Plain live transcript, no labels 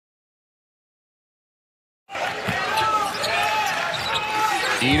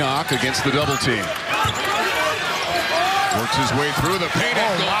Enoch against the double team. Works his way through the paint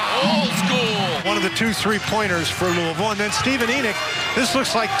and goal. Old school. One of the 2 3-pointers for Louisville. And then Steven Enoch. This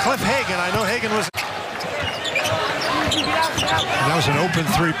looks like Cliff Hagan. I know Hagan was... And that was an open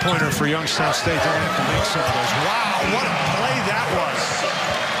 3-pointer for Youngstown State. They're going to have to make some of those. Wow, what a play that was.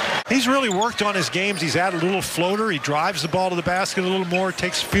 He's really worked on his games. He's added a little floater. He drives the ball to the basket a little more.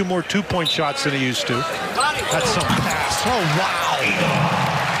 Takes a few more 2-point shots than he used to. That's some pass. Oh, wow.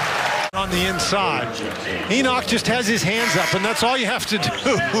 On the inside. Enoch just has his hands up, and that's all you have to do.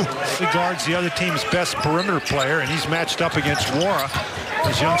 He guards the other team's best perimeter player, and he's matched up against Wara.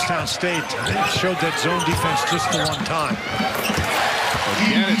 As Youngstown State showed that zone defense just the one time.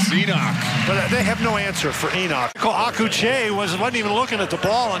 Again, it's Enoch. But they have no answer for Enoch. Akuche wasn't even looking at the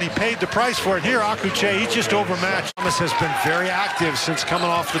ball, and he paid the price for it. Here, Akuche, he's just overmatched. Thomas has been very active since coming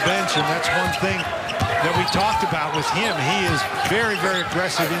off the bench, and that's one thing that we talked about with him. He is very, very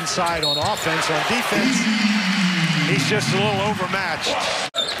aggressive inside on offense. On defense, he's just a little overmatched.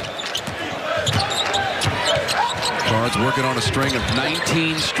 Cards working on a string of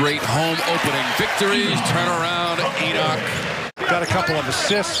 19 straight home opening victories. Turnaround, Enoch. Got a couple of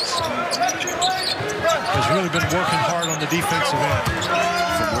assists. Has really been working hard on the defensive end.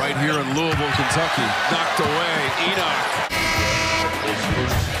 From right here in Louisville, Kentucky. Knocked away, Enoch.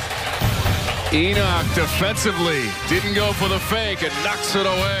 Enoch defensively didn't go for the fake and knocks it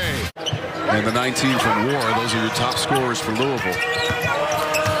away. And the 19 from Wara, those are your top scorers for Louisville.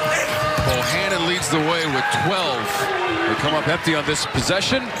 Bohannon leads the way with 12. They come up empty on this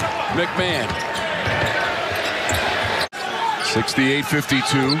possession. McMahon.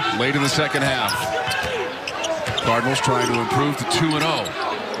 68-52, late in the second half. Cardinals trying to improve to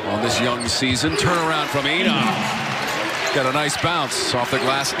 2-0 on this young season. Turnaround from Enoch. Got a nice bounce off the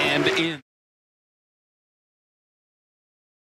glass and in.